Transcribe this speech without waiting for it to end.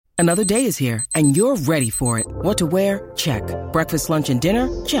Another day is here, and you're ready for it. What to wear? Check. Breakfast, lunch, and dinner?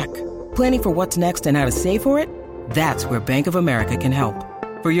 Check. Planning for what's next and how to save for it? That's where Bank of America can help.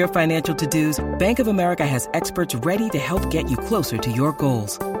 For your financial to-dos, Bank of America has experts ready to help get you closer to your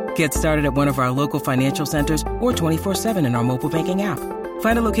goals. Get started at one of our local financial centers or 24/7 in our mobile banking app.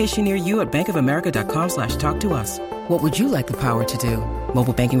 Find a location near you at bankofamerica.com/talktous. What would you like the power to do?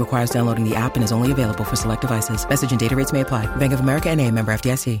 Mobile banking requires downloading the app and is only available for select devices. Message and data rates may apply. Bank of America N.A., member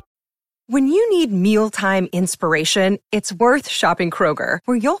FDIC. When you need mealtime inspiration, it's worth shopping Kroger,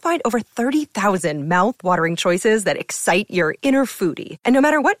 where you'll find over 30,000 mouth-watering choices that excite your inner foodie. And no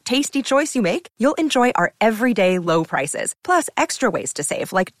matter what tasty choice you make, you'll enjoy our everyday low prices, plus extra ways to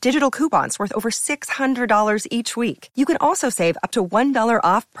save, like digital coupons worth over $600 each week. You can also save up to $1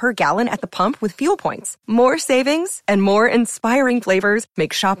 off per gallon at the pump with fuel points. More savings and more inspiring flavors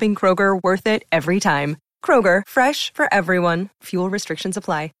make shopping Kroger worth it every time. Kroger, fresh for everyone. Fuel restrictions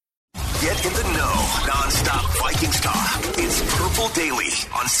apply. Get in the know. Non-stop Vikings talk. It's Purple Daily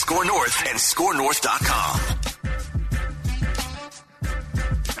on Score North and ScoreNorth.com.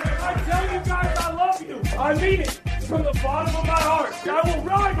 I tell you guys I love you. I mean it. From the bottom of my heart. I will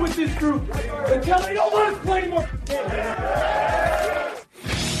ride with this group until they don't let us play anymore.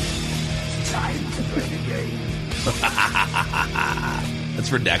 Time to play the game. That's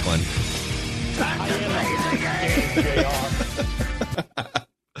for Declan. Time to play the game.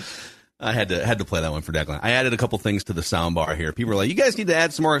 I had to play that one for Declan. I added a couple things to the soundbar here. People are like, you guys need to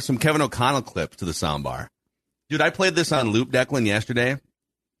add some Kevin O'Connell clips to the soundbar. Dude, I played this on loop, Declan, yesterday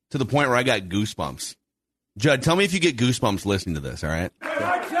to the point where I got goosebumps. Judd, tell me if you get goosebumps listening to this, all right?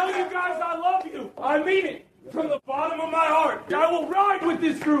 I tell you guys I love you. I mean it. From the bottom of my heart. I will ride with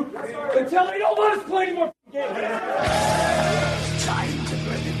this group until they don't let us play anymore. Time to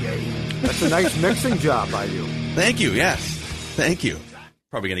play the game. That's a nice mixing job by you. Thank you, yes. Thank you.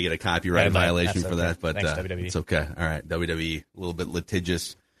 Probably going to get a copyright violation for that, but Thanks, WWE. It's okay. All right, WWE, a little bit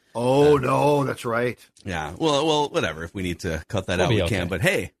litigious. Oh, no, that's right. Yeah, well, whatever. If we need to cut that out, we okay. can. But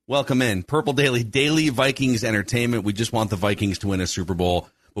hey, welcome in. Purple Daily Vikings entertainment. We just want the Vikings to win a Super Bowl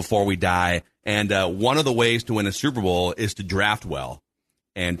before we die. And one of the ways to win a Super Bowl is to draft well.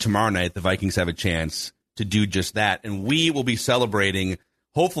 And tomorrow night, the Vikings have a chance to do just that. And we will be celebrating,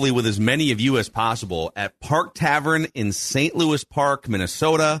 hopefully with as many of you as possible, at Park Tavern in St. Louis Park,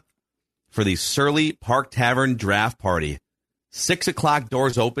 Minnesota, for the Surly Park Tavern Draft Party. 6 o'clock,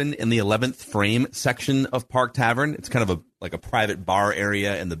 doors open in the 11th frame section of Park Tavern. It's kind of like a private bar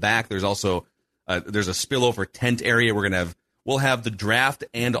area in the back. There's also there's a spillover tent area. We'll have the draft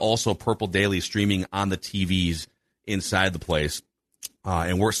and also Purple Daily streaming on the TVs inside the place.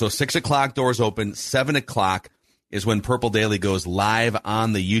 So 6 o'clock, doors open. 7 o'clock is when Purple Daily goes live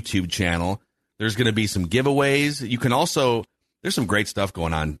on the YouTube channel. There's going to be some giveaways. You can also, there's some great stuff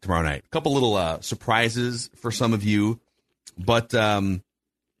going on tomorrow night. A couple little surprises for some of you, but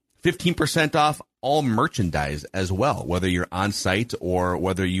 15% off all merchandise as well, whether you're on site or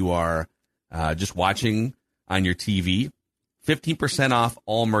whether you are just watching on your TV. 15% off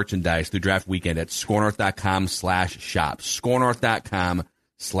all merchandise through draft weekend at scorenorth.com/shop.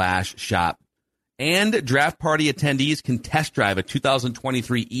 Scorenorth.com/shop. And draft party attendees can test drive a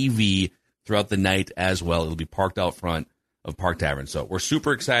 2023 EV throughout the night as well. It'll be parked out front of Park Tavern. So we're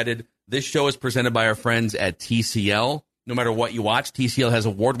super excited. This show is presented by our friends at TCL. No matter what you watch, TCL has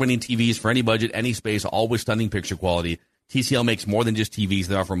award-winning TVs for any budget, any space, always stunning picture quality. TCL makes more than just TVs.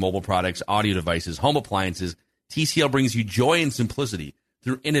 They offer mobile products, audio devices, home appliances. TCL brings you joy and simplicity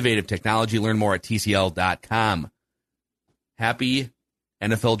through innovative technology. Learn more at TCL.com. Happy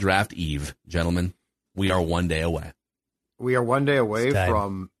NFL Draft Eve, gentlemen. We are one day away. We are one day away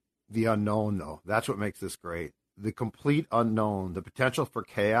from the unknown, though. That's what makes this great. The complete unknown, the potential for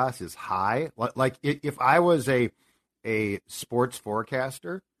chaos is high. Like if I was a sports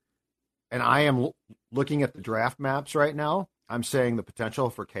forecaster and I am looking at the draft maps right now, I'm saying the potential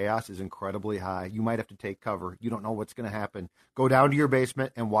for chaos is incredibly high. You might have to take cover. You don't know what's going to happen. Go down to your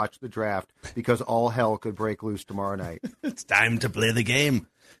basement and watch the draft because all hell could break loose tomorrow night. It's time to play the game.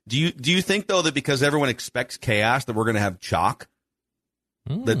 Do you think, though, that because everyone expects chaos that we're going to have chalk?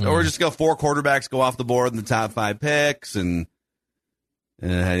 That, or just go 4 quarterbacks go off the board in the top 5 picks? And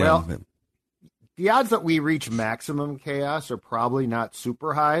the odds that we reach maximum chaos are probably not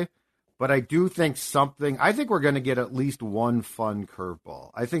super high. But I do think I think we're going to get at least one fun curveball.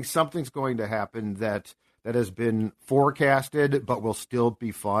 I think something's going to happen that has been forecasted but will still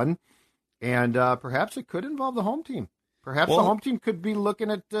be fun. And perhaps it could involve the home team. Perhaps the home team could be looking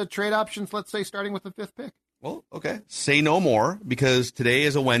at trade options, let's say, starting with the 5th pick. Well, okay. Say no more, because today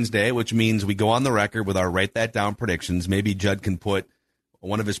is a Wednesday, which means we go on the record with our Write That Down predictions. Maybe Judd can put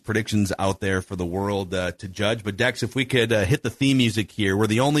one of his predictions out there for the world to judge. But, Dex, if we could hit the theme music here. We're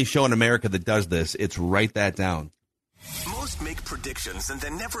the only show in America that does this. It's Write That Down. Most make predictions and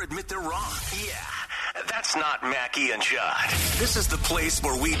then never admit they're wrong. Yeah, that's not Mackie and Judd. This is the place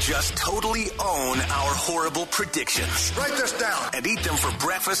where we just totally own our horrible predictions. Write this down. And eat them for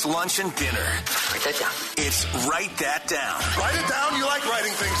breakfast, lunch, and dinner. Write that down. It's Write That Down. Write it down. You like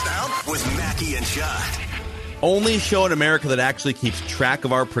writing things down. With Mackie and Judd. Only show in America that actually keeps track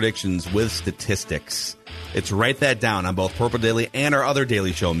of our predictions with statistics. It's Write That Down on both Purple Daily and our other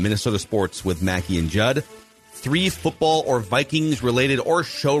daily show, Minnesota Sports with Mackie and Judd. 3 football or Vikings-related or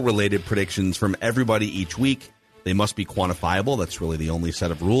show-related predictions from everybody each week. They must be quantifiable. That's really the only set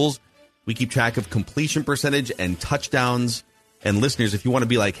of rules. We keep track of completion percentage and touchdowns. And listeners, if you want to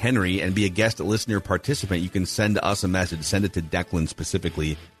be like Henry and be a guest listener participant, you can send us a message. Send it to Declan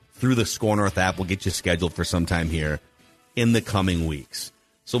specifically through the Score North app. We'll get you scheduled for some time here in the coming weeks.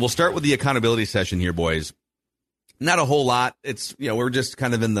 So we'll start with the accountability session here, boys. Not a whole lot. It's, we're just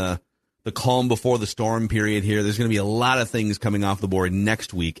kind of in the calm before the storm period here. There's going to be a lot of things coming off the board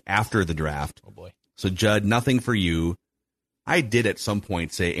next week after the draft. Oh, boy. So, Judd, nothing for you. I did at some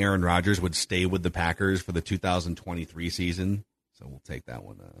point say Aaron Rodgers would stay with the Packers for the 2023 season. So we'll take that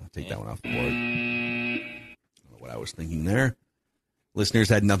one off the board. I don't know what I was thinking there. Listeners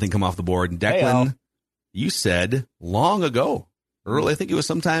had nothing come off the board. And Declan, you said long ago, early, I think it was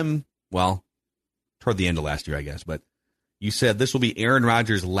sometime, toward the end of last year, I guess, but you said this will be Aaron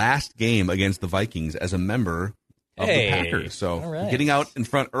Rodgers' last game against the Vikings as a member of the Packers. So getting out in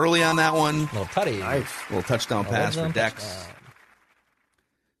front early on that one. Little tutty. Nice. Little touchdown pass for Dex.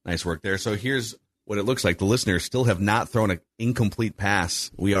 Nice work there. So here's what it looks like. The listeners still have not thrown an incomplete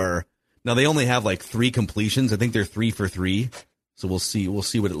pass. Now they only have like 3 completions. I think they're 3 for 3. So we'll see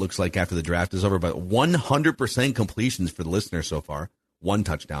what it looks like after the draft is over. But 100% completions for the listeners so far. 1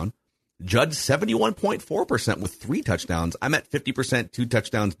 touchdown. Judd, 71.4% with 3 touchdowns. I'm at 50%, 2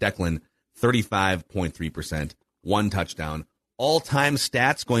 touchdowns. Declan, 35.3%, 1 touchdown. All-time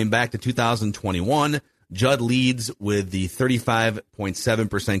stats going back to 2021. Judd leads with the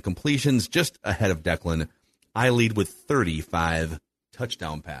 35.7% completions, just ahead of Declan. I lead with 35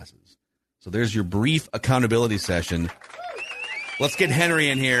 touchdown passes. So there's your brief accountability session. Let's get Henry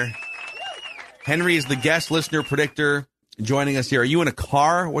in here. Henry is the guest listener predictor joining us here. Are you in a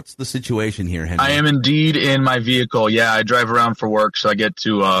car? What's the situation here, Henry? I am indeed in my vehicle. Yeah, I drive around for work, so I get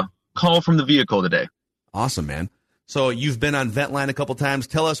to call from the vehicle today. Awesome, man. So you've been on Ventline a couple times.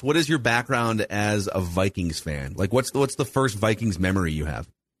 Tell us, what is your background as a Vikings fan? Like, what's the first Vikings memory you have?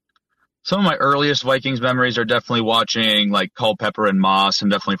 Some of my earliest Vikings memories are definitely watching like Culpepper and Moss, and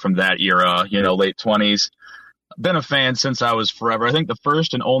definitely from that era, late 20s. Been a fan since I was forever. I think the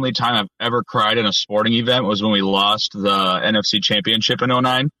first and only time I've ever cried in a sporting event was when we lost the NFC Championship in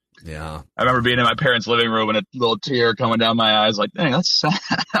 2009. Yeah. I remember being in my parents' living room and a little tear coming down my eyes like, dang, that's sad.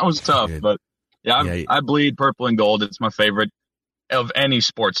 That was tough. But, I bleed purple and gold. It's my favorite of any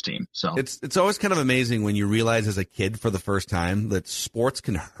sports team. So it's always kind of amazing when you realize as a kid for the first time that sports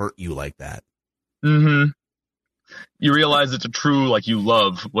can hurt you like that. Mm-hmm. You realize it's a true, you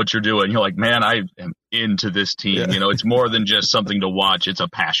love what you're doing. You're like, man, I am into this team. Yeah. It's more than just something to watch. It's a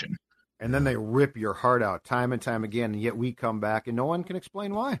passion. And then they rip your heart out time and time again, and yet we come back, and no one can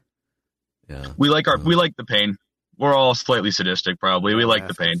explain why. Yeah, we like the pain. We're all slightly sadistic, probably. We like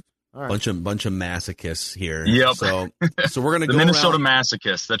the pain. All right. Bunch of masochists here. Yep. So we're gonna the go Minnesota around.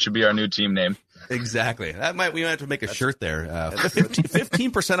 Masochists. That should be our new team name. Exactly. We might have to make a shirt there.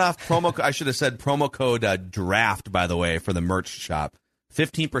 15% off promo. I should have said promo code draft, by the way, for the merch shop.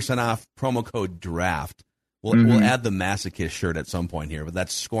 15% off promo code draft. We'll add the masochist shirt at some point here, but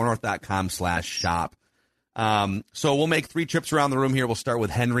that's scorenorth.com/shop. So we'll make 3 trips around the room here. We'll start with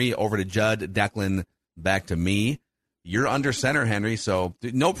Henry, over to Judd, Declan, back to me. You're under center, Henry, so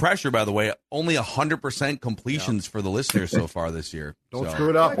no pressure, by the way. Only 100% completions for the listeners so far this year. Don't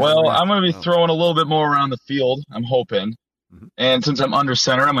screw it up. Well, I'm going to be throwing a little bit more around the field, I'm hoping. Mm-hmm. And since I'm under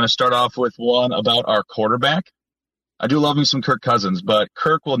center, I'm going to start off with one about our quarterback. I do love me some Kirk Cousins, but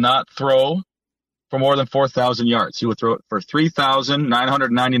Kirk will not throw for more than 4,000 yards. He will throw it for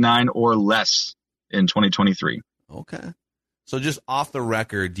 3,999 or less in 2023. Okay. So just off the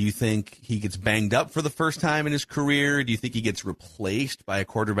record, do you think he gets banged up for the first time in his career? Do you think he gets replaced by a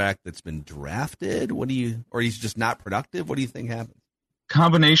quarterback that's been drafted? Or he's just not productive? What do you think happens?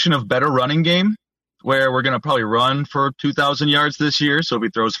 Combination of better running game, where we're going to probably run for 2,000 yards this year. So if he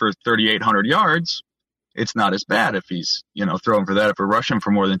throws for 3,800 yards, it's not as bad if he's, throwing for that. If we're rushing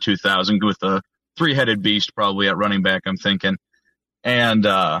for more than 2,000 with a 3-headed beast probably at running back, I'm thinking. And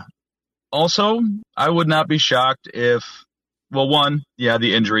also, I would not be shocked if well, one, yeah,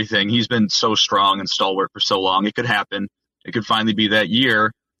 the injury thing. He's been so strong and stalwart for so long. It could happen. It could finally be that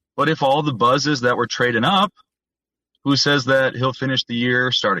year. But if all the buzz is that we're trading up, who says that he'll finish the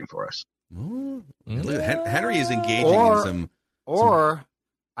year starting for us? Henry is engaging in some. Or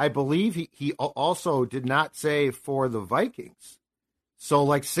I believe he also did not say for the Vikings. So,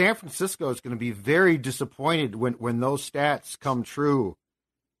 like, San Francisco is going to be very disappointed when those stats come true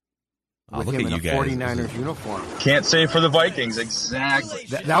with him in a 49ers uniform. Can't say for the Vikings, exactly.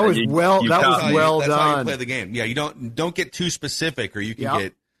 That was well That's done. how you play the game. Yeah, you don't get too specific, or you can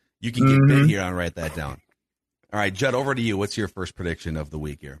get big here on write that down. All right, Judd, over to you. What's your first prediction of the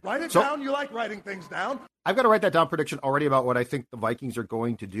week here? Write it down. You like writing things down. I've got to write that down prediction already about what I think the Vikings are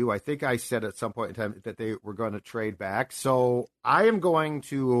going to do. I think I said at some point in time that they were going to trade back. So I am going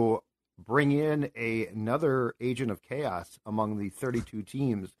to bring in another agent of chaos among the 32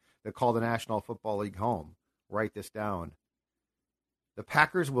 teams that call the National Football League home. Write this down. The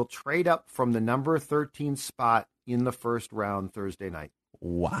Packers will trade up from the number 13 spot in the first round Thursday night.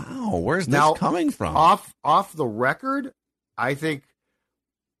 Wow, where's this coming from? Off the record, I think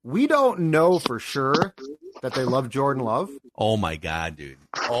we don't know for sure that they love Jordan Love. Oh, my God, dude.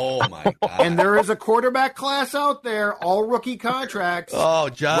 Oh, my God. And there is a quarterback class out there, all rookie contracts. Oh,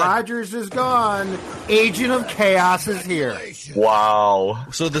 Judd. Rodgers is gone. Agent of Chaos is here. Wow.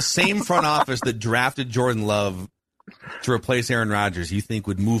 So the same front office that drafted Jordan Love to replace Aaron Rodgers, you think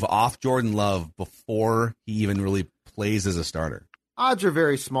would move off Jordan Love before he even really plays as a starter? Odds are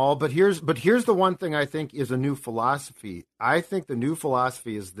very small, but here's the one thing I think is a new philosophy. I think the new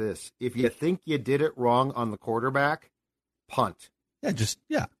philosophy is this. If you think you did it wrong on the quarterback, punt.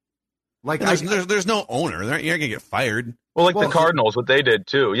 Yeah. Like there's no owner. You're not going to get fired. Well, the Cardinals, what they did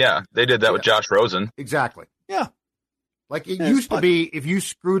too. Yeah, they did that with Josh Rosen. Exactly. Yeah. Like it used to be, if you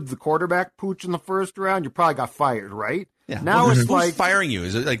screwed the quarterback pooch in the first round, you probably got fired, right? Yeah. Now it's who's like firing you?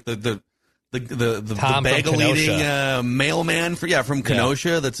 Is it like the bagel eating mailman from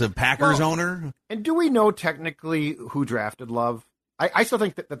Kenosha that's a Packers owner? And do we know technically who drafted Love? I still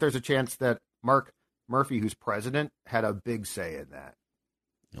think that there's a chance that Mark Murphy, who's president, had a big say in that.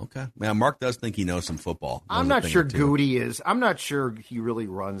 Okay. Man, Mark does think he knows some football. I'm not sure Goody is. I'm not sure he really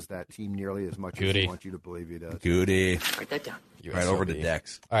runs that team nearly as much as he wants you to believe he does. Goody. Write that down. Right over to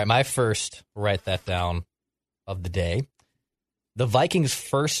Dex. All right, my first write that down of the day. The Vikings'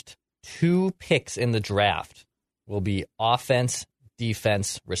 first 2 picks in the draft will be offense,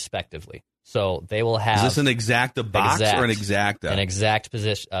 defense, respectively. So they will have. Is this an exact box or an exact? An exact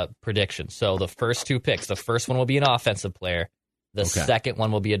position prediction. So the first 2 picks, the first one will be an offensive player. The second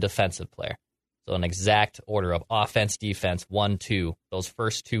one will be a defensive player. So an exact order of offense, defense, 1, 2. Those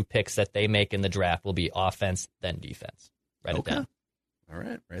first 2 picks that they make in the draft will be offense, then defense. Write it down. All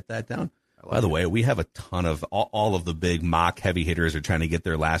right, write that down. By the way, we have a ton of all of the big mock heavy hitters are trying to get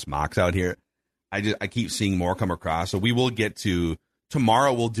their last mocks out here. I keep seeing more come across. So we will get to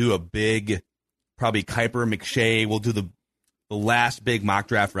tomorrow. We'll do a big, probably Kuiper, McShay. We'll do the last big mock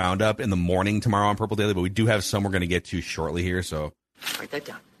draft roundup in the morning tomorrow on Purple Daily. But we do have some we're going to get to shortly here. So write that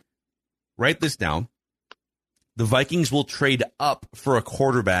down. Write this down. The Vikings will trade up for a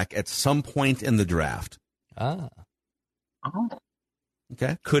quarterback at some point in the draft. Oh.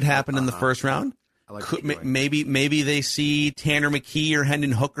 Okay, could happen in the first round. Maybe they see Tanner McKee or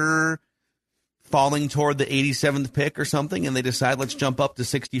Hendon Hooker falling toward the 87th pick or something, and they decide let's jump up to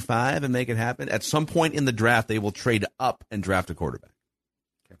 65 and make it happen. At some point in the draft, they will trade up and draft a quarterback.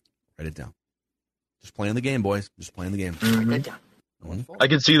 Okay, write it down. Just playing the game, boys. Just playing the game. Write that down. Mm-hmm. I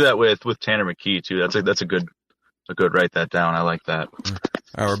can see that with Tanner McKee too. That's a good write that down. I like that.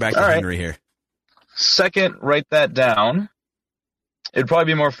 All right, we're back to Henry here. Second, write that down. It'd probably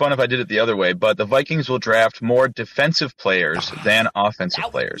be more fun if I did it the other way, but the Vikings will draft more defensive players than offensive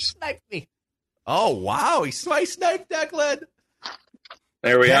players. Sniped me. Oh, wow. He sniped Declan.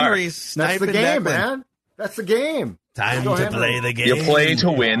 There we Henry's sniping That's the game, Declan. Man. That's the game. Time to play the game. You play to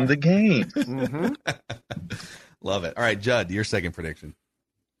win the game. Mm-hmm. Love it. All right, Judd, your second prediction.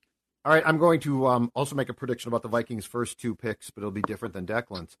 All right, I'm going to also make a prediction about the Vikings' first 2 picks, but it'll be different than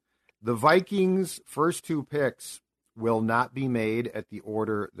Declan's. The Vikings' first 2 picks will not be made at the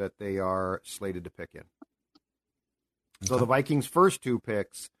order that they are slated to pick in. So the Vikings' first 2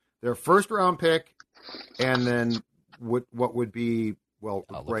 picks, their first-round pick, and then what would be,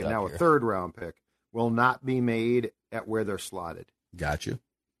 right now, a third-round pick, will not be made at where they're slotted. Gotcha.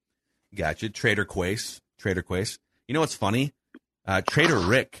 Trader Quace. You know what's funny? Trader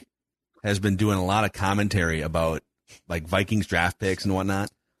Rick has been doing a lot of commentary about like Vikings draft picks and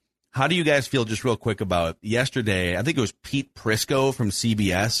whatnot. How do you guys feel, just real quick, about yesterday? I think it was Pete Prisco from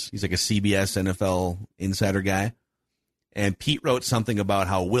CBS. He's like a CBS NFL insider guy. And Pete wrote something about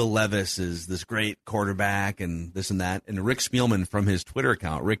how Will Levis is this great quarterback and this and that. And Rick Spielman from his Twitter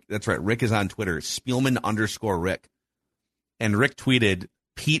account, that's right, Rick is on Twitter, Spielman_Rick. And Rick tweeted,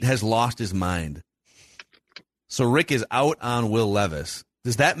 Pete has lost his mind. So Rick is out on Will Levis.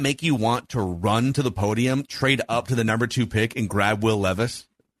 Does that make you want to run to the podium, trade up to the number 2 pick, and grab Will Levis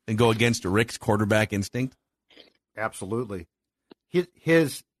and go against Rick's quarterback instinct? Absolutely.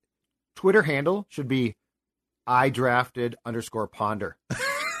 His Twitter handle should be _ponder.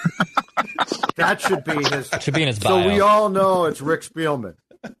 That should be his. It should be in his bio. So we all know it's Rick Spielman.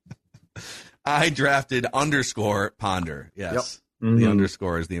 _ponder. Yes. Yep. The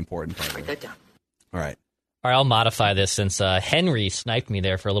underscore is the important part. Write that down. All right. All right, I'll modify this since Henry sniped me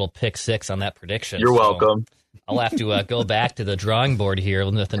there for a little pick 6 on that prediction. You're welcome. I'll have to go back to the drawing board here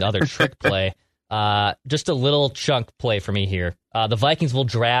with another trick play. Just a little chunk play for me here. The Vikings will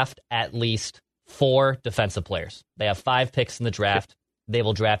draft at least 4 defensive players. They have 5 picks in the draft. They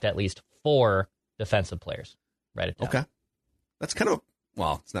will draft at least 4 defensive players. Write it down. Okay. That's kind of,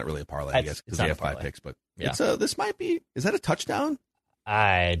 well, it's not really a parlay, I guess, because they have 5 picks, but yeah. This might be, is that a touchdown?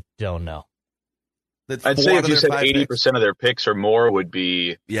 I don't know. I'd say if you said 80% of their picks or more would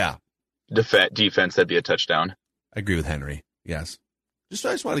be defense, that'd be a touchdown. I agree with Henry. Yes. I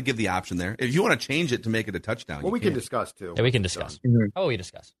just want to give the option there. If you want to change it to make it a touchdown, well, we can discuss too. Yeah, we can discuss. Oh, we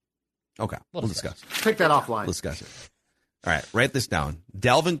discuss. Okay, we'll discuss. Take that offline. We'll discuss it. All right, write this down.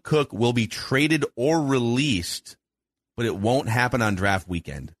 Dalvin Cook will be traded or released, but it won't happen on draft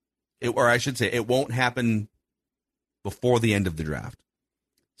weekend. Or I should say, it won't happen before the end of the draft.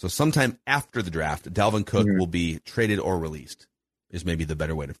 So sometime after the draft, Dalvin Cook will be traded or released, is maybe the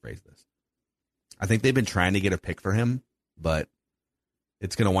better way to phrase this. I think they've been trying to get a pick for him, but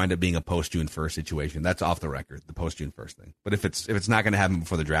it's going to wind up being a post-June 1st situation. That's off the record, the post-June 1st thing. But if it's not going to happen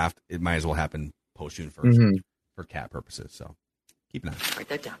before the draft, it might as well happen post-June 1st for cap purposes. So keep an eye. Write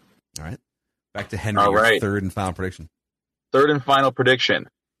that down. All right. Back to Henry, All right. Your third and final prediction. Third and final prediction.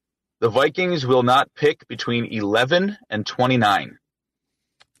 The Vikings will not pick between 11 and 29.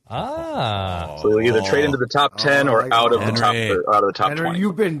 So they'll either trade into the top 10 or out of the top Henry, 20.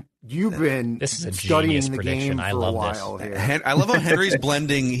 You've been this is a studying the prediction. game for I love a while this. here. I love how Henry's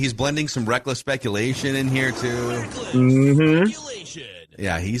blending. He's blending some reckless speculation in here too.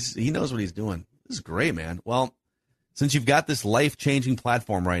 Yeah, he knows what he's doing. This is great, man. Well, since you've got this life-changing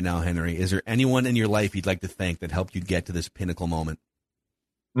platform right now, Henry, is there anyone in your life you'd like to thank that helped you get to this pinnacle moment?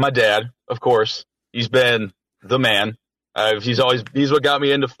 My dad, of course. He's been the man. He's what got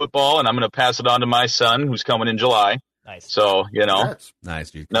me into football, and I'm going to pass it on to my son, who's coming in July. Nice. So,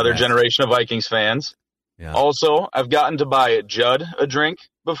 nice, dude. Another generation of Vikings fans. Yeah. Also, I've gotten to buy Judd a drink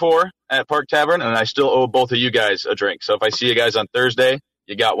before at Park Tavern, and I still owe both of you guys a drink. So if I see you guys on Thursday,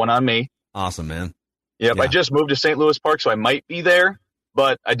 you got one on me. Awesome, man. Yep, Yeah. I just moved to St. Louis Park, so I might be there,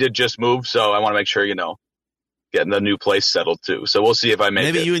 but I did just move, so I want to make sure, getting the new place settled too. So we'll see if I make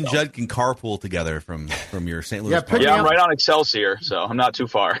it. Maybe you and Judd can carpool together from your St. Louis. Yeah, I'm right on Excelsior, so I'm not too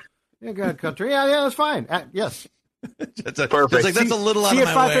far. Yeah, good country. Yeah, that's fine. Yes. Perfect. It's like, that's a little out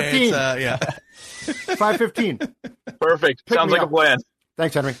of my way. It's, 5:15. Perfect. Pick Sounds me like up. a plan.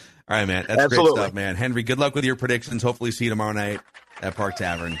 Thanks, Henry. All right, man. That's Absolutely. great stuff, man. Henry, good luck with your predictions. Hopefully see you tomorrow night at Park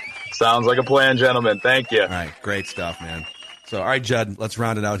Tavern. Sounds like a plan, gentlemen. Thank you. All right, great stuff, man. So, all right, Judd, let's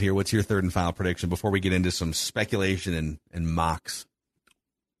round it out here. What's your third and final prediction before we get into some speculation and mocks?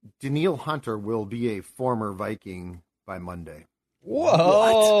 Danielle Hunter will be a former Viking by Monday.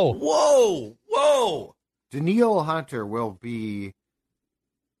 Whoa. What? Whoa. Danielle Hunter will be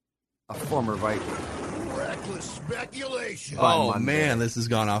a former Viking. Reckless speculation. By Oh, Monday. man, this has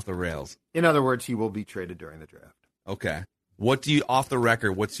gone off the rails. In other words, he will be traded during the draft. Okay. What do you, off the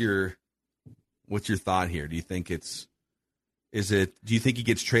record, what's your thought here? Do you think do you think he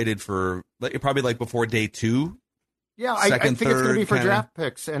gets traded for, probably like before day 2? Yeah, I Second, think it's going to be third, for kinda? draft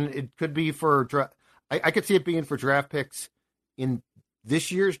picks, and it could be for draft. I could see it being for draft picks in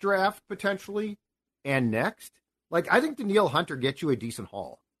this year's draft potentially, and next. Like, I think Danielle Hunter gets you a decent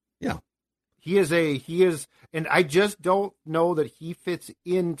haul. Yeah. He is, and I just don't know that he fits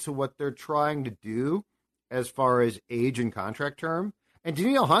into what they're trying to do as far as age and contract term. And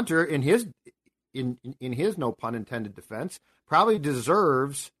Danielle Hunter, in his no pun intended defense, probably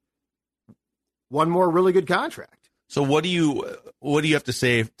deserves one more really good contract. So what do you have to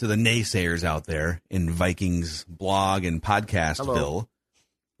say to the naysayers out there in Vikings blog and podcastville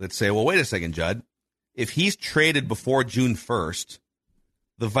that say, well, wait a second, Judd. If he's traded before June 1st,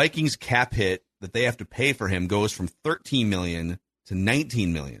 the Vikings cap hit that they have to pay for him goes from $13 million to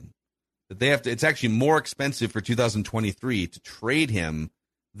 $19 million. That they have to. It's actually more expensive for 2023 to trade him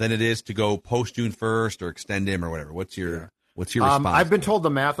than it is to go post June 1st or extend him or whatever? What's your response? I've been told the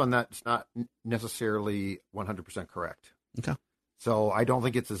math on that is not necessarily 100% correct. Okay. So I don't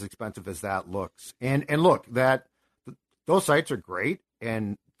think it's as expensive as that looks. And look, those sites are great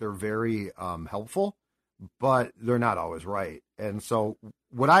and they're very helpful, but they're not always right. And so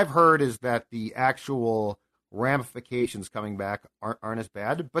what I've heard is that the actual ramifications coming back aren't as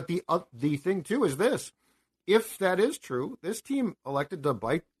bad. But the thing too is this: if that is true, this team elected to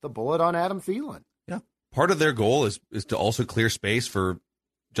bite the bullet on Adam Thielen. Yeah, part of their goal is to also clear space for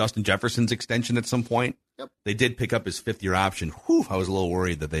Justin Jefferson's extension at some point. Yep. They did pick up his 5th-year option. Whew, I was a little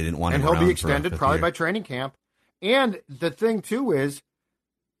worried that they didn't want him around. And he'll be for a extended 5th probably year. by training camp. And the thing too is,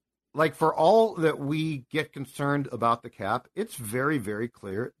 like, for all that we get concerned about the cap, it's very, very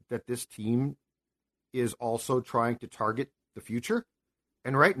clear that this team is also trying to target the future.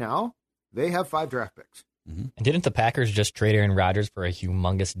 And right now, they have 5 draft picks. Mm-hmm. And didn't the Packers just trade Aaron Rodgers for a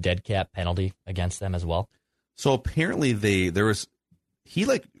humongous dead cap penalty against them as well? So apparently he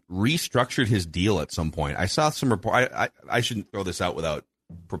restructured his deal at some point. I saw some report. I shouldn't throw this out without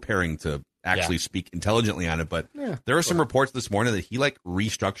preparing to actually speak intelligently on it, but there are some reports this morning that he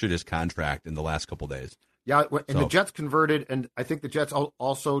restructured his contract in the last couple of days. Yeah, and the Jets converted, and I think the Jets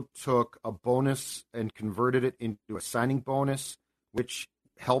also took a bonus and converted it into a signing bonus, which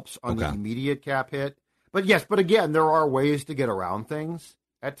helps on the immediate cap hit. But again, there are ways to get around things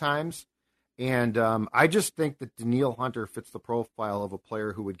at times. And I just think that Danielle Hunter fits the profile of a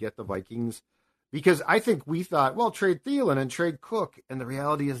player who would get the Vikings, because I think we thought, well, trade Thielen and trade Cook, and the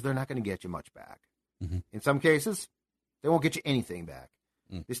reality is they're not going to get you much back. Mm-hmm. In some cases, they won't get you anything back.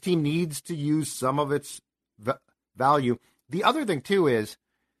 Mm. This team needs to use some of its value. The other thing, too, is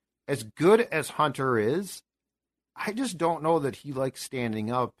as good as Hunter is, I just don't know that he likes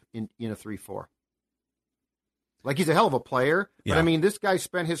standing up in a 3-4. Like, he's a hell of a player, but I mean, this guy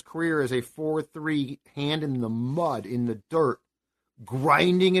spent his career as a 4-3, hand in the mud, in the dirt,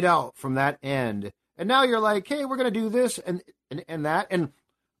 grinding it out from that end. And now you're like, hey, we're going to do this and that. And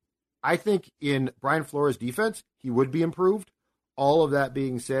I think in Brian Flores' defense, he would be improved. All of that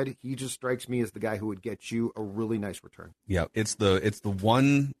being said, he just strikes me as the guy who would get you a really nice return. Yeah, it's the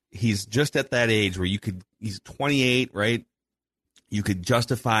one, he's just at that age where he's 28, right? You could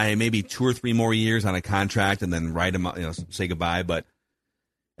justify maybe 2 or 3 more years on a contract and then write him, say goodbye. But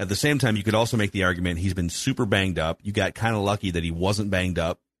at the same time, you could also make the argument he's been super banged up. You got kind of lucky that he wasn't banged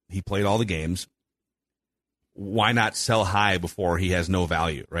up. He played all the games. Why not sell high before he has no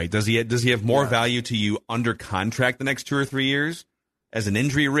value, right? Does he have more value to you under contract the next 2 or 3 years as an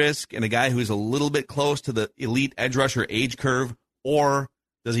injury risk and a guy who's a little bit close to the elite edge rusher age curve, or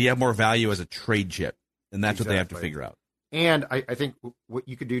does he have more value as a trade chip? And that's what they have to figure out. And I think what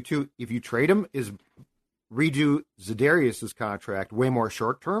you could do, too, if you trade him, is redo Za'Darius' contract way more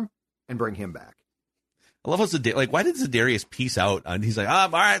short-term and bring him back. I love how why did Za'Darius peace out? And he's like, all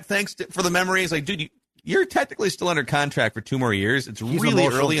right, thanks for the memories. Like, dude, you're technically still under contract for 2 more years. It's really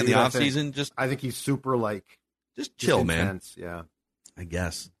early in the offseason. I think he's super, just chill, man. Yeah. I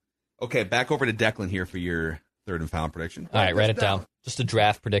guess. Okay, back over to Declan here for your third and final prediction. All right, write it down. Just a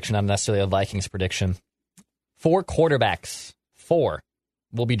draft prediction, not necessarily a Vikings prediction. 4 quarterbacks, 4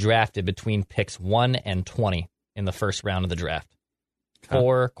 will be drafted between picks 1 and 20 in the first round of the draft.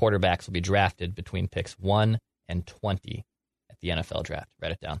 4 quarterbacks will be drafted between picks 1 and 20 at the NFL draft.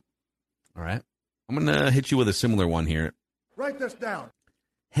 Write it down. All right. I'm going to hit you with a similar one here. Write this down.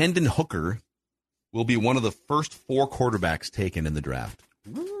 Hendon Hooker will be one of the first 4 quarterbacks taken in the draft.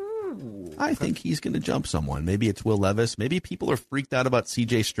 Ooh, I think he's going to jump someone. Maybe it's Will Levis. Maybe people are freaked out about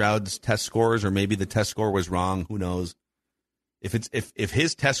C.J. Stroud's test scores, or maybe the test score was wrong. Who knows? If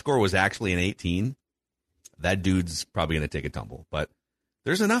his test score was actually an 18, that dude's probably going to take a tumble. But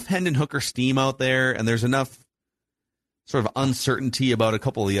there's enough Hendon Hooker steam out there, and there's enough sort of uncertainty about a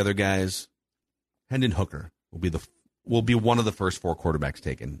couple of the other guys. Hendon Hooker will be one of the first 4 quarterbacks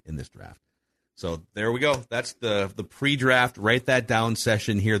taken in this draft. So there we go. That's the pre-draft. Write that down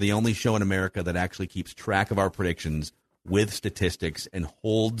session here. The only show in America that actually keeps track of our predictions with statistics and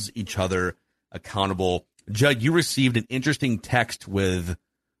holds each other accountable. Judd, you received an interesting text with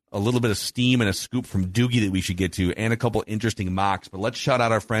a little bit of steam and a scoop from Doogie that we should get to, and a couple interesting mocks. But let's shout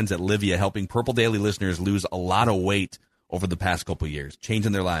out our friends at Livia, helping Purple Daily listeners lose a lot of weight over the past couple of years,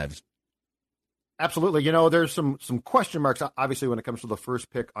 changing their lives. Absolutely. There's some question marks, obviously, when it comes to the first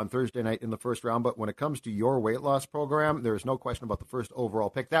pick on Thursday night in the first round. But when it comes to your weight loss program, there's no question about the first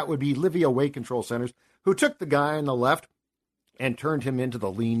overall pick. That would be Livia Weight Control Centers, who took the guy on the left and turned him into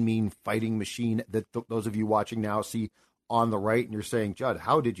the lean, mean fighting machine that those of you watching now see on the right, and you're saying, Judd,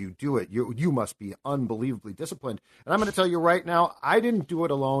 how did you do it? You must be unbelievably disciplined. And I'm going to tell you right now, I didn't do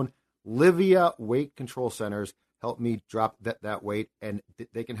it alone. Livia Weight Control Centers helped me drop that weight, and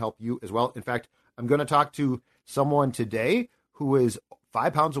they can help you as well. In fact, I'm going to talk to someone today who is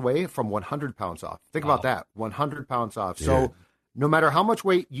 5 pounds away from 100 pounds off. Think about that, 100 pounds off. Yeah. So no matter how much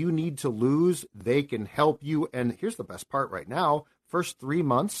weight you need to lose, they can help you. And here's the best part right now. First 3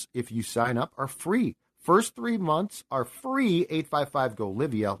 months, if you sign up, are free. First 3 months are free.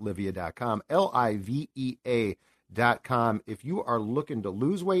 855-GO-LIVIA, livia.com, LIVEA.com. If you are looking to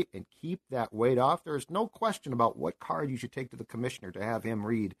lose weight and keep that weight off, there's no question about what card you should take to the commissioner to have him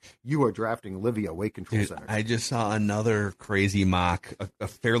read. You are drafting Livia Weight Control Center. I just saw another crazy mock, a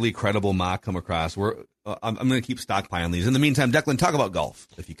fairly credible mock come across. I'm going to keep stockpiling these. In the meantime, Declan, talk about golf,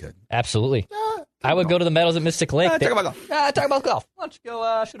 if you could. Absolutely. I would go to the Meadows at Mystic Lake. Talk about golf. Talk about golf. Why don't you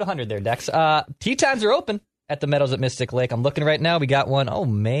go shoot 100 there, Dex? Tee times are open at the Meadows at Mystic Lake. I'm looking right now. We got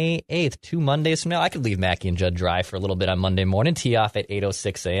one, May 8th, 2 Mondays from now. I could leave Mackie and Judd dry for a little bit on Monday morning, tee off at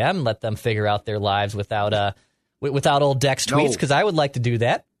 8:06 a.m., let them figure out their lives without old Dex tweets, because I would like to do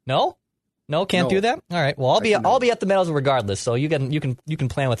that. No? No, can't do that? All right. Well, I'll be at the Meadows regardless, so you can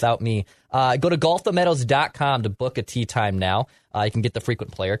plan without me. Go to golfthemeadows.com to book a tee time now. You can get the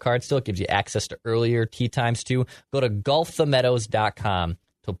frequent player card still. It gives you access to earlier tee times too. Go to golfthemeadows.com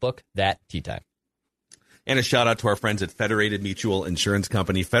to book that tee time. And a shout out to our friends at Federated Mutual Insurance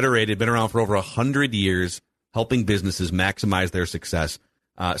Company. Federated, been around for over 100 years, helping businesses maximize their success.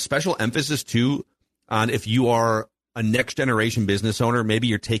 Special emphasis too on if you are a next generation business owner, maybe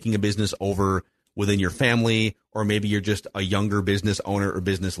you're taking a business over within your family, or maybe you're just a younger business owner or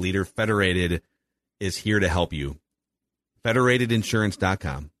business leader. Federated is here to help you.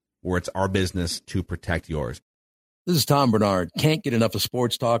 Federatedinsurance.com, where it's our business to protect yours. This is Tom Bernard. Can't get enough of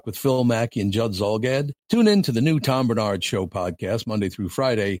sports talk with Phil Mackey and Judd Zolgad? Tune in to the new Tom Bernard Show podcast Monday through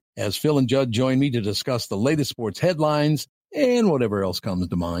Friday as Phil and Judd join me to discuss the latest sports headlines and whatever else comes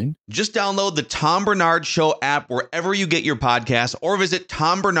to mind. Just download the Tom Bernard Show app wherever you get your podcasts, or visit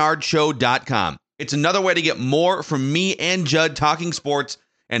tombernardshow.com. It's another way to get more from me and Judd talking sports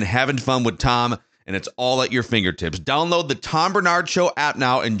and having fun with Tom, and it's all at your fingertips. Download the Tom Bernard Show app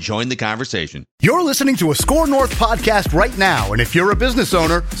now and join the conversation. You're listening to a Score North podcast right now, and if you're a business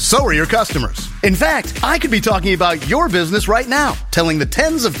owner, so are your customers. In fact, I could be talking about your business right now, telling the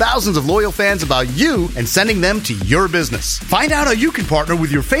tens of thousands of loyal fans about you and sending them to your business. Find out how you can partner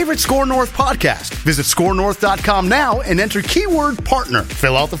with your favorite Score North podcast. Visit scorenorth.com now and enter keyword partner.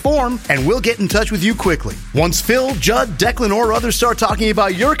 Fill out the form, and we'll get in touch with you quickly. Once Phil, Judd, Declan, or others start talking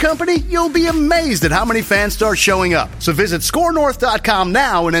about your company, you'll be amazed at how many fans start showing up. So visit scorenorth.com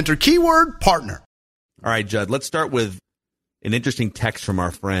now and enter keyword partner. All right, Judd, let's start with an interesting text from our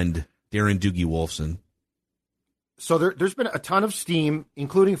friend Darren Doogie Wolfson. So there's been a ton of steam,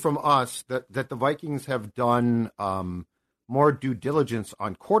 including from us, that the Vikings have done more due diligence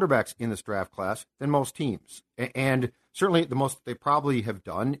on quarterbacks in this draft class than most teams. And certainly the most they probably have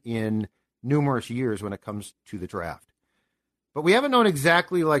done in numerous years when it comes to the draft. But we haven't known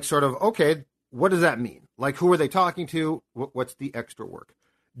exactly, okay, what does that mean? Like, who are they talking to? What's the extra work?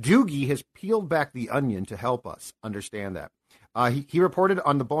 Doogie has peeled back the onion to help us understand that. He reported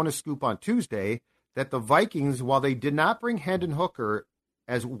on the bonus scoop on Tuesday that the Vikings, while they did not bring Hendon Hooker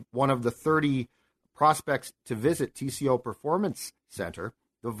as one of the 30 prospects to visit TCO Performance Center,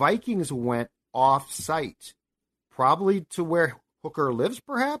 the Vikings went off-site, probably to where Hooker lives,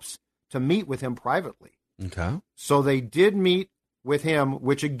 perhaps, to meet with him privately. Okay. So they did meet with him,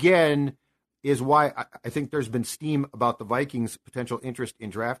 which again is why I think there's been steam about the Vikings' potential interest in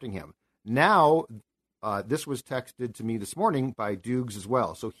drafting him. Now, this was texted to me this morning by Dukes as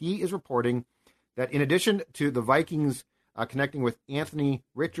well. So he is reporting that in addition to the Vikings connecting with Anthony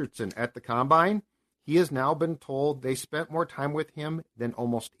Richardson at the Combine, he has now been told they spent more time with him than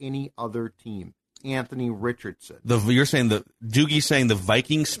almost any other team. Anthony Richardson. You're saying Doogie's saying the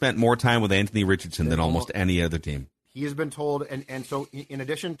Vikings spent more time with Anthony Richardson than almost any other team. He has been told, and so in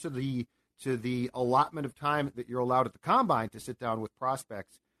addition to the allotment of time that you're allowed at the Combine to sit down with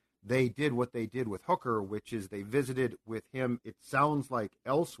prospects, they did what they did with Hooker, which is they visited with him, it sounds like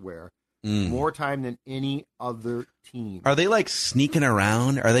elsewhere, more time than any other team. Are they like sneaking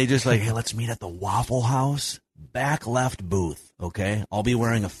around? Are they just like, hey, let's meet at the Waffle House, back left booth, okay? I'll be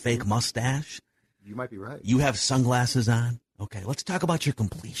wearing a fake mustache. You might be right. You have sunglasses on. Okay, let's talk about your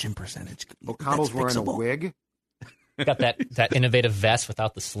completion percentage. O'Connell's wearing a wig. Got that innovative vest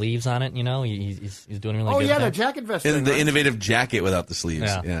without the sleeves on it, you know? He's doing really good. Oh, yeah, the jacket vest. The innovative jacket without the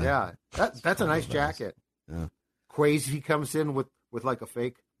sleeves. Yeah. That's a nice jacket. Yeah. Quays, he comes in with like a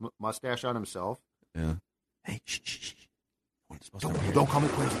fake mustache on himself. Yeah. Hey, shh. Don't call me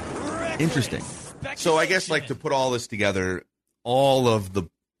crazy. Interesting. So I guess like to put all this together,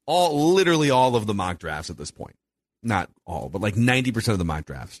 literally all of the mock drafts at this point, not all, but like 90% of the mock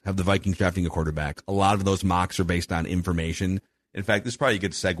drafts have the Vikings drafting a quarterback. A lot of those mocks are based on information. In fact, this is probably a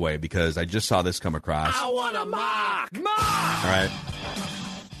good segue because I just saw this come across. I want a mock! All right.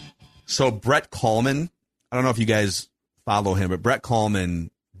 So Brett Kollmann, I don't know if you guys follow him, but Brett Kollmann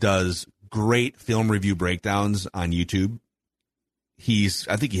does great film review breakdowns on YouTube.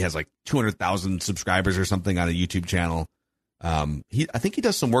 I think he has like 200,000 subscribers or something on a YouTube channel. I think he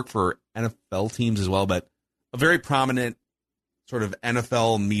does some work for NFL teams as well, but a very prominent sort of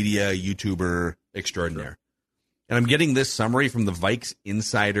NFL media YouTuber extraordinaire. Sure. And I'm getting this summary from the Vikes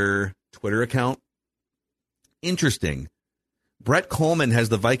Insider Twitter account. Interesting. Brett Kollmann has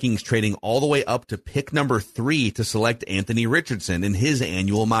the Vikings trading all the way up to pick number 3 to select Anthony Richardson in his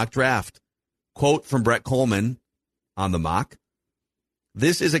annual mock draft. Quote from Brett Kollmann on the mock.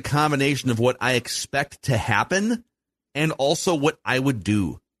 This is a combination of what I expect to happen and also what I would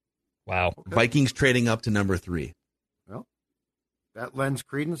do. Wow. Okay. Vikings trading up to number 3. Well, that lends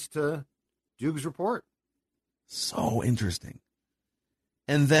credence to Duke's report. So interesting.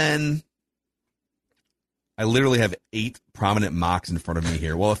 And then I literally have 8 prominent mocks in front of me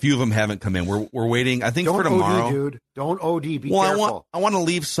here. Well, a few of them haven't come in. We're waiting, I think, for tomorrow. OD, dude. Don't OD. Be careful. I want to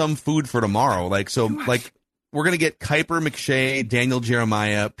leave some food for tomorrow. We're going to get Kuiper, McShay, Daniel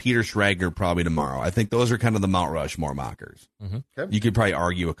Jeremiah, Peter Schrager probably tomorrow. I think those are kind of the Mount Rushmore mockers. Mm-hmm. Okay. You could probably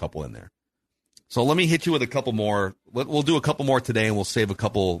argue a couple in there. So let me hit you with a couple more. We'll do a couple more today, and we'll save a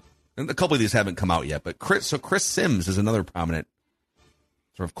couple. And a couple of these haven't come out yet. But Chris Sims is another prominent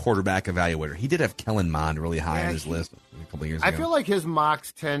sort of quarterback evaluator. He did have Kellen Mond really high on his list a couple of years ago. I feel like his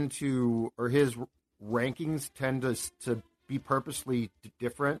mocks tend to, or his rankings tend to be purposely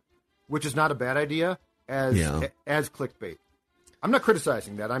different, which is not a bad idea as clickbait. I'm not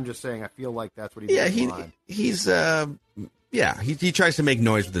criticizing that. I'm just saying I feel like that's what he does. He tries to make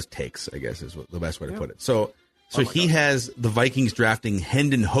noise with his takes, I guess is the best way to put it. So he has the Vikings drafting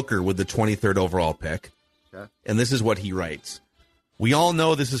Hendon Hooker with the 23rd overall pick. Okay. And this is what he writes. We all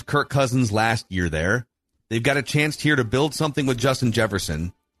know this is Kirk Cousins' last year there. They've got a chance here to build something with Justin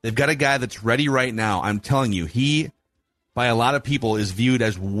Jefferson. They've got a guy that's ready right now. I'm telling you, he, by a lot of people, is viewed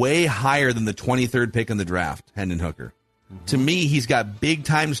as way higher than the 23rd pick in the draft, Hendon Hooker. Mm-hmm. To me, he's got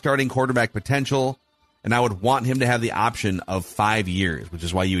big-time starting quarterback potential, and I would want him to have the option of 5 years, which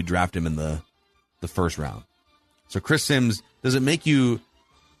is why you would draft him in the first round. So Chris Sims, does it make you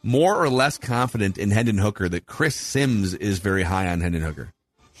more or less confident in Hendon Hooker that Chris Sims is very high on Hendon Hooker?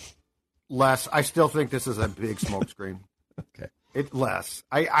 Less. I still think this is a big smokescreen. Okay. Less.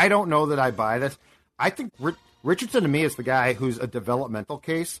 I don't know that I buy this. I think Richardson to me is the guy who's a developmental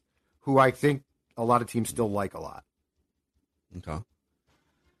case who I think a lot of teams still like a lot. Okay.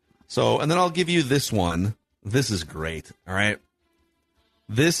 So, and then I'll give you this one. This is great. All right.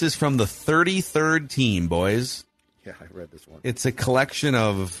 This is from the 33rd team, boys. Yeah, I read this one. It's a collection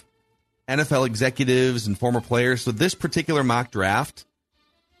of NFL executives and former players. So this particular mock draft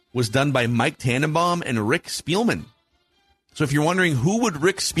was done by Mike Tannenbaum and Rick Spielman. So if you're wondering who would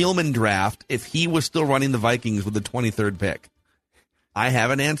Rick Spielman draft if he was still running the Vikings with the 23rd pick, I have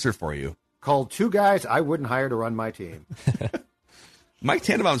an answer for you. Called 2 guys I wouldn't hire to run my team. Mike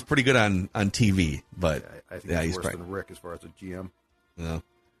Tannenbaum's pretty good on TV, but I think he's worse than Rick as far as a GM. Yeah.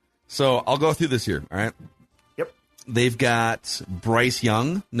 So I'll go through this here, all right? Yep. They've got Bryce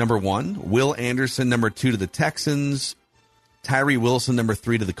Young, number 1, Will Anderson, number 2 to the Texans, Tyree Wilson, number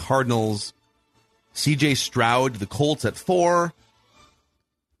 3 to the Cardinals, C.J. Stroud to the Colts at 4,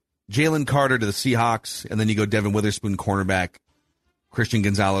 Jalen Carter to the Seahawks, and then you go Devin Witherspoon, cornerback, Christian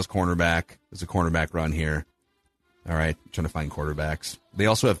Gonzalez, cornerback. There's a cornerback run here. All right, trying to find quarterbacks. They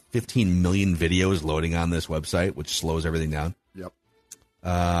also have 15 million videos loading on this website, which slows everything down. Yep.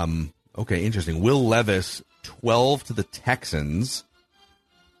 Okay, interesting. Will Levis, 12 to the Texans.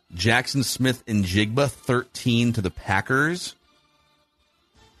 Jackson Smith and Jigba, 13 to the Packers.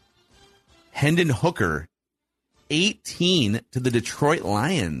 Hendon Hooker, 18 to the Detroit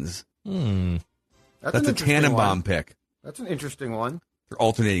Lions. That's a Tannenbaum pick. That's an interesting one. They're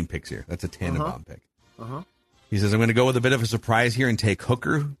alternating picks here. That's a Tannenbaum pick. Uh-huh. He says, I'm going to go with a bit of a surprise here and take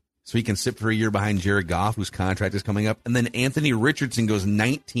Hooker so he can sit for a year behind Jared Goff, whose contract is coming up. And then Anthony Richardson goes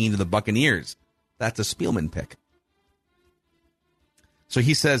 19 to the Buccaneers. That's a Spielman pick. So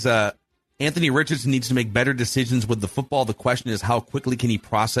he says, Anthony Richardson needs to make better decisions with the football. The question is, how quickly can he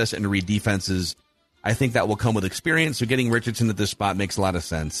process and read defenses? I think that will come with experience. So getting Richardson at this spot makes a lot of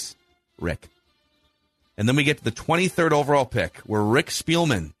sense. Rick. And then we get to the 23rd overall pick, where Rick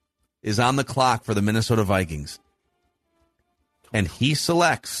Spielman is on the clock for the Minnesota Vikings. And he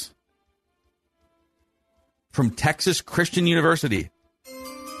selects from Texas Christian University,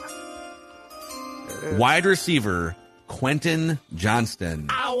 wide receiver Quentin Johnston.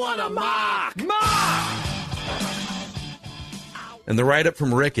 I want a mock! And the write-up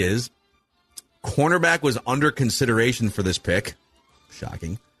from Rick is, cornerback was under consideration for this pick.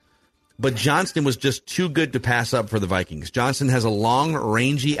 Shocking. But Johnston was just too good to pass up for the Vikings. Johnston has a long,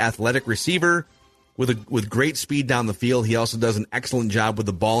 rangy, athletic receiver with great speed down the field. He also does an excellent job with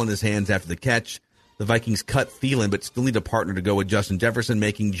the ball in his hands after the catch. The Vikings cut Thielen, but still need a partner to go with Justin Jefferson,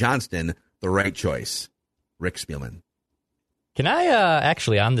 making Johnston the right choice. Rick Spielman. Can I,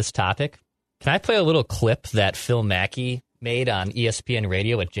 actually, on this topic, can I play a little clip that Phil Mackey made on ESPN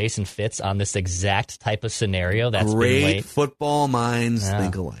Radio with Jason Fitz on this exact type of scenario? That's great. Football minds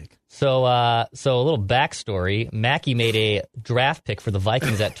think alike. So a little backstory. Mackey made a draft pick for the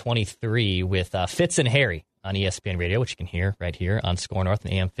Vikings at 23 with Fitz and Harry on ESPN Radio, which you can hear right here on Score North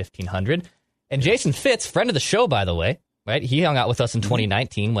and AM 1500. And Jason Fitz, friend of the show, by the way, right? He hung out with us in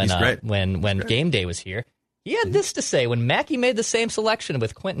 2019 when Game Day was here. He had this to say when Mackey made the same selection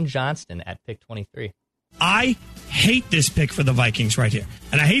with Quentin Johnston at pick 23. I hate this pick for the Vikings right here.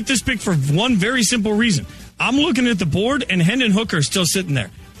 And I hate this pick for one very simple reason. I'm looking at the board, and Hendon Hooker is still sitting there.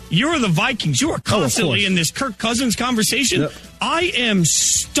 You're the Vikings. You are constantly in this Kirk Cousins conversation. Yep. I am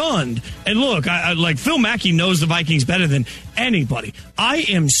stunned. And look, I like Phil Mackey knows the Vikings better than anybody. I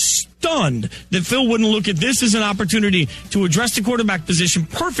am stunned that Phil wouldn't look at this as an opportunity to address the quarterback position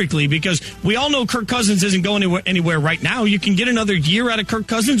perfectly, because we all know Kirk Cousins isn't going anywhere right now. You can get another year out of Kirk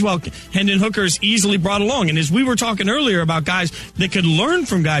Cousins while Hendon Hooker is easily brought along. And as we were talking earlier about guys that could learn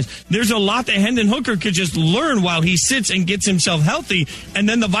from guys, there's a lot that Hendon Hooker could just learn while he sits and gets himself healthy, and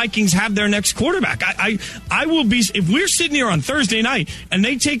then the Vikings have their next quarterback. I will be, if we're sitting here on Thursday night and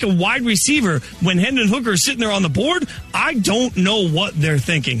they take a wide receiver when Hendon Hooker is sitting there on the board, I don't know what they're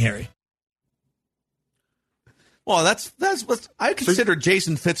thinking, Harry. Well, that's what I consider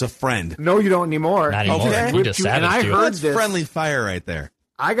Jason Fitz a friend. No, you don't anymore. Not anymore. Okay. You just and I heard this. Friendly fire right there.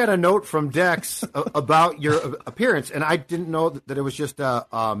 I got a note from Dex about your appearance, and I didn't know that it was just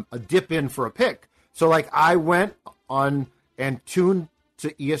a dip in for a pick. So, like, I went on and tuned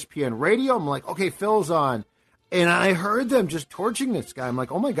to ESPN Radio. I'm like, okay, Phil's on. And I heard them just torching this guy. I'm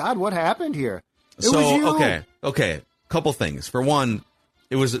like, oh, my God, what happened here? It was you. Okay. Couple things. For one,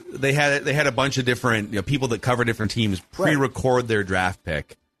 they had a bunch of different people that cover different teams pre-record their draft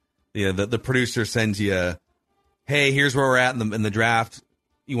pick. The producer sends you, hey, here's where we're at in the draft.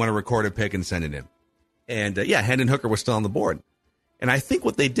 You want to record a pick and send it in. And Hendon Hooker was still on the board. And I think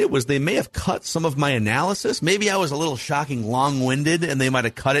what they did was they may have cut some of my analysis. Maybe I was a little shocking long-winded, and they might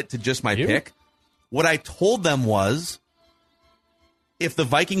have cut it to just my pick. What I told them was, if the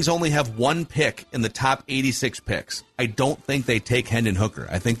Vikings only have one pick in the top 86 picks, I don't think they take Hendon Hooker.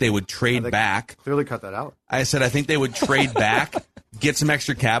 I think they would trade back. Clearly cut that out. I said I think they would trade back, get some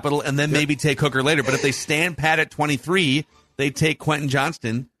extra capital, and then maybe take Hooker later. But if they stand pat at 23, they take Quentin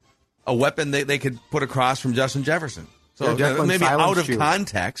Johnston, a weapon they could put across from Justin Jefferson. So maybe out of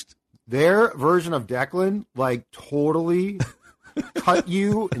context. Their version of Declan, like, totally cut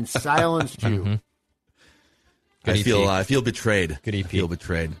you and silenced you. Mm-hmm. I feel betrayed. Good EP. I feel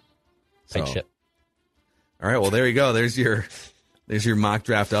betrayed. Tight ship. All right, well, there you go. There's your mock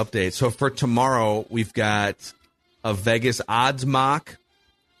draft update. So for tomorrow, we've got a Vegas odds mock.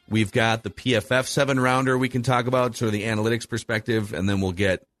 We've got the PFF 7-rounder we can talk about, sort of the analytics perspective, and then we'll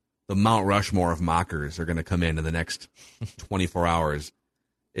get the Mount Rushmore of mockers are going to come in the next 24 hours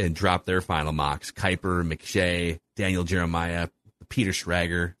and drop their final mocks. Kuiper, McShay, Daniel Jeremiah, Peter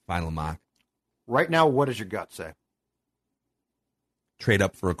Schrager, final mock. Right now, what does your gut say? Trade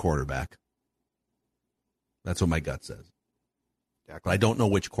up for a quarterback. That's what my gut says. But I don't know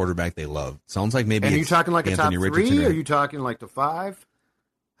which quarterback they love. Sounds like maybe. And are you talking like Anthony a top Richardson 3? Or are you talking like the 5?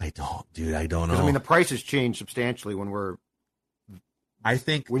 I don't know. I mean, the price has changed substantially when we're. I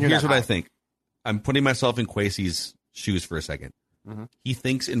think here's what I think. I'm putting myself in Kwesi's shoes for a second. Mm-hmm. He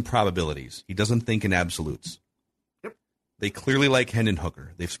thinks in probabilities. He doesn't think in absolutes. Yep. They clearly like Hendon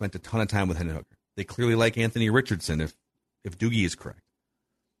Hooker. They've spent a ton of time with Hendon Hooker. They clearly like Anthony Richardson if Doogie is correct.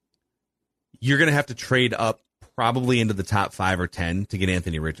 You're going to have to trade up probably into the top 5 or 10 to get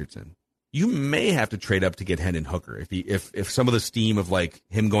Anthony Richardson. You may have to trade up to get Hendon Hooker if some of the steam of like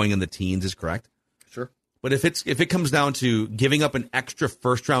him going in the teens is correct. Sure. But if it comes down to giving up an extra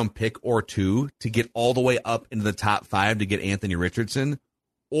first-round pick or 2 to get all the way up into the top 5 to get Anthony Richardson,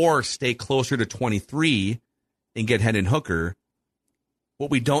 or stay closer to 23 and get Hendon Hooker, what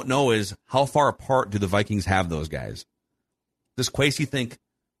we don't know is how far apart do the Vikings have those guys? Does Kwesi think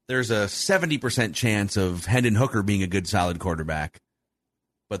there's a 70% chance of Hendon Hooker being a good, solid quarterback.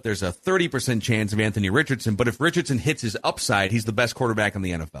 But there's a 30% chance of Anthony Richardson. But if Richardson hits his upside, he's the best quarterback in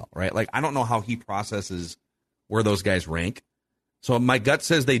the NFL, right? Like, I don't know how he processes where those guys rank. So my gut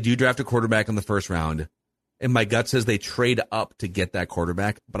says they do draft a quarterback in the first round. And my gut says they trade up to get that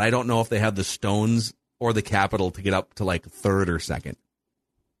quarterback. But I don't know if they have the stones or the capital to get up to like third or second.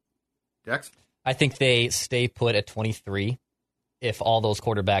 Dex? I think they stay put at 23 if all those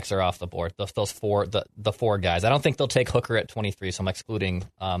quarterbacks are off the board, those four, the four guys. I don't think they'll take Hooker at 23, so I'm excluding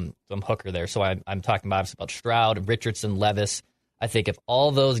some Hooker there. So I'm talking about Stroud, Richardson, Levis. I think if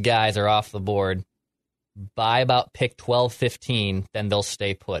all those guys are off the board by about pick 12, 15, then they'll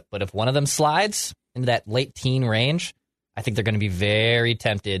stay put. But if one of them slides into that late teen range, I think they're going to be very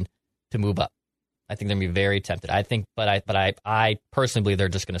tempted to move up. I think they're going to be very tempted. I personally believe they're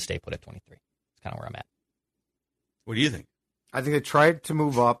just going to stay put at 23. That's kind of where I'm at. What do you think? I think they tried to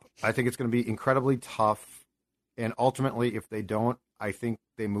move up. I think it's going to be incredibly tough. And ultimately, if they don't, I think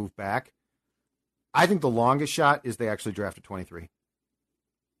they move back. I think the longest shot is they actually draft at 23.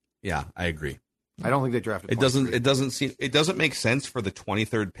 Yeah, I agree. I don't think they drafted 23. It doesn't make sense for the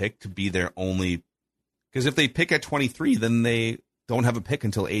 23rd pick to be their only, because if they pick at 23, then they don't have a pick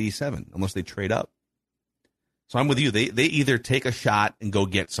until 87 unless they trade up. So I'm with you. They either take a shot and go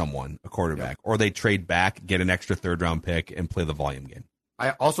get someone, a quarterback, or they trade back, get an extra third-round pick, and play the volume game. I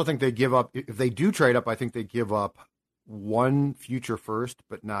also think they give up, if they do trade up, I think they give up one future first,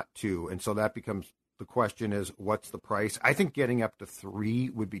 but not two. And so that becomes, the question is, what's the price? I think getting up to 3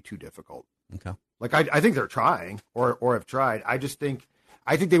 would be too difficult. Okay. Like, I think they're trying or have tried. I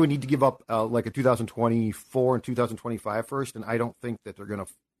think they would need to give up like a 2024 and 2025 first, and I don't think that they're going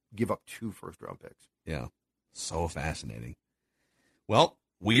to give up 2 first-round picks. Yeah. So fascinating. Well,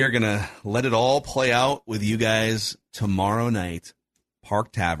 we are going to let it all play out with you guys tomorrow night.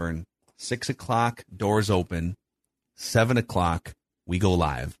 Park Tavern, 6 o'clock, doors open. 7 o'clock, we go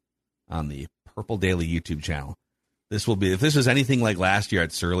live on the Purple Daily YouTube channel. This will be, if this is anything like last year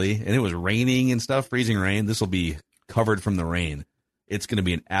at Surly, and it was raining and stuff, freezing rain, this will be covered from the rain. It's going to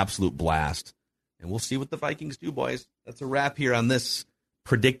be an absolute blast. And we'll see what the Vikings do, boys. That's a wrap here on this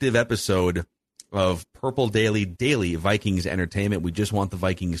predictive episode of Purple Daily Vikings Entertainment. We just want the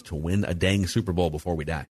Vikings to win a dang Super Bowl before we die.